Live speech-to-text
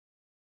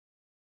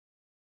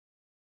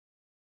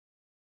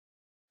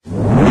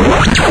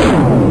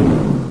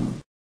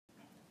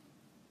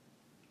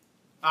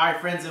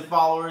Alright, friends and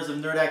followers of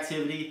Nerd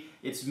Activity,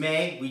 it's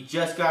May. We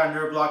just got our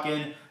Nerd Block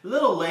in. A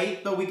little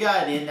late, but we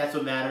got it in. That's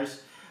what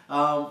matters.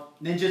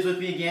 Ninja's with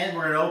me again.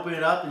 We're going to open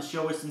it up and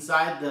show what's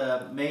inside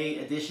the May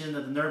edition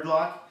of the Nerd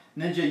Block.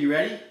 Ninja, you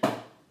ready?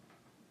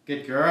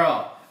 Good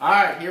girl.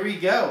 Alright, here we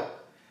go.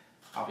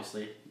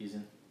 Obviously,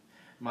 using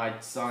my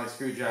sonic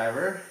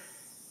screwdriver.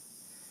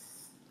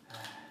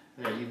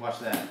 There, you watch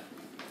that.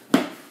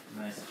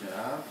 Nice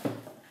job.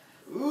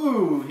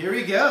 Ooh, here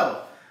we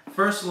go.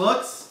 First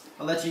looks.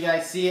 I'll let you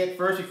guys see it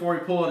first before we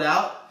pull it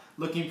out.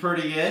 Looking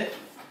pretty good.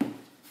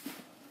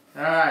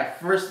 Alright,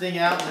 first thing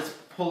out, let's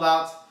pull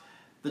out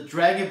the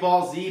Dragon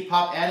Ball Z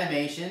Pop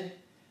Animation.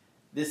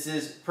 This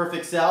is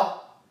Perfect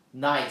Cell.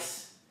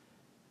 Nice.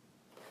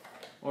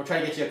 We'll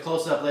try to get you a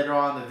close-up later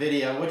on in the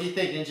video. What do you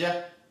think,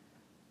 Ninja?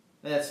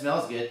 That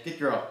smells good. Good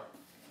girl.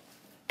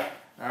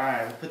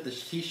 Alright, we'll put the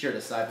t-shirt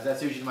aside because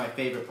that's usually my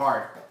favorite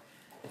part.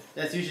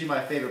 That's usually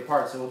my favorite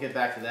part, so we'll get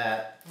back to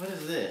that. What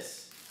is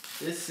this?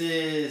 This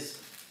is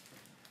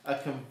a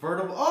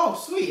convertible. Oh,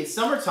 sweet. It's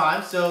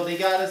summertime, so they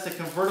got us a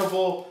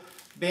convertible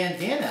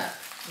bandana.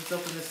 Let's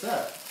open this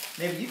up.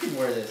 Maybe you can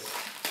wear this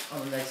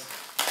on the next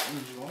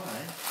July.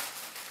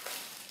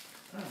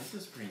 Oh, this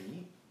is pretty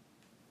neat.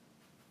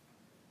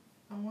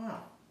 Oh,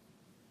 wow.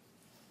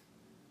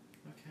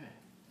 Okay.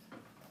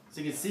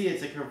 So you can see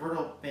it's a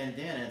convertible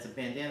bandana. It's a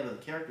bandana with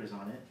the characters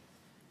on it.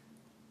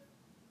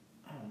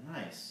 Oh,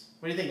 nice.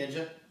 What do you think,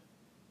 Ninja?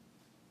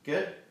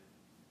 Good?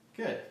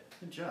 Good.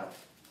 Good job.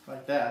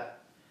 Like that.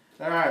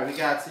 Alright, we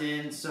got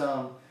in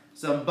some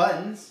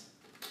buttons.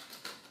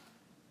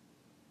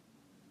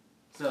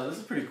 So this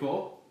is pretty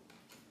cool.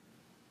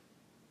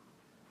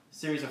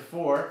 Series of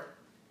 4.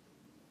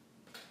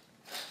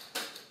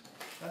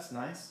 That's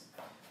nice.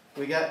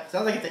 We got,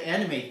 sounds like it's an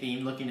anime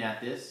theme looking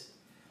at this.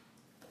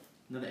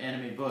 Another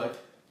anime book.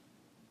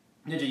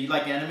 Ninja, you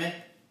like anime?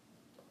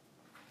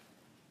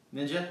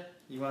 Ninja,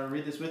 you want to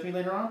read this with me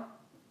later on?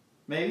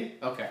 Maybe?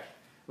 Okay.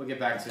 We'll get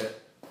back to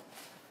it.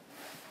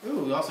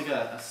 Ooh, we also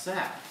got a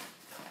sack.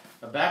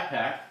 A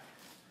backpack.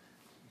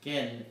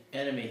 Again,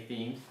 anime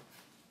themed.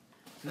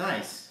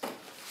 Nice.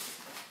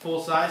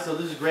 Full size. So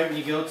this is great when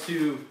you go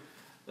to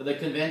the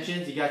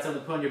conventions. You got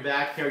something to put on your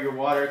back, carry your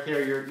water,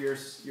 carry your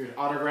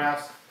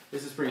autographs.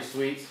 This is pretty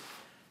sweet.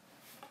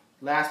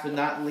 Last but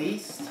not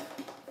least,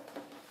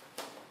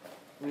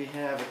 we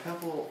have a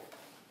couple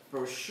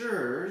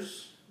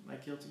brochures.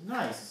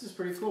 Nice. This is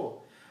pretty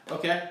cool.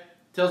 Okay.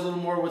 Tells a little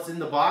more what's in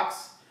the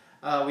box.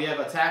 We have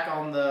Attack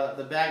on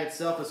the bag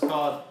itself. It's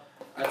called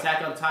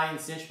Attack on Titan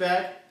Cinch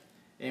Bag.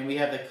 And we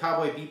have the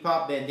Cowboy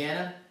Bebop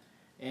bandana.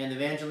 And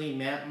Evangeline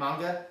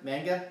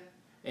manga.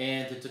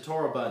 And the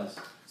Totoro buns.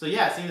 So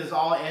yeah, it seems it's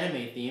all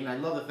anime themed. I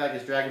love the fact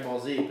it's Dragon Ball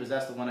Z because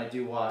that's the one I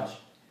do watch.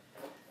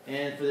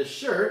 And for the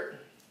shirt.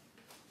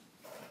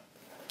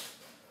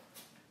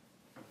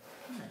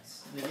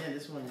 Nice. And again,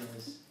 this one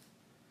is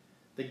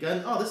the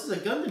gun. Oh, this is a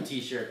Gundam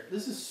t-shirt.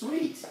 This is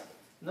sweet.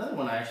 Another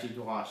one I actually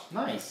watched.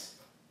 Nice.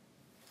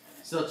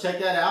 So check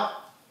that out.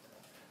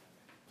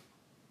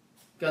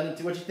 Gundam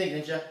 2. What'd you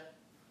think, Ninja?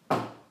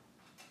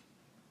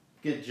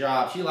 Good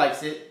job. She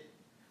likes it.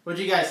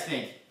 What'd you guys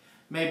think?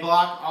 May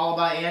Block, all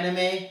about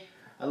anime.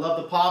 I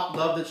love the pop.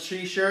 Love the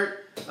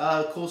t-shirt.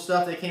 Cool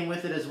stuff that came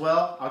with it as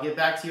well. I'll get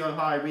back to you on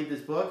how I read this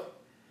book.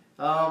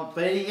 But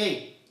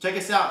hey, check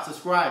us out.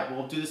 Subscribe.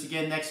 We'll do this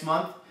again next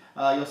month.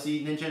 You'll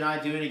see Ninja and I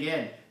doing it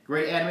again.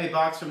 Great anime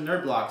box from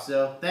Nerd Block.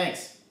 So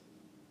thanks.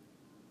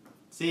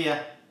 See ya.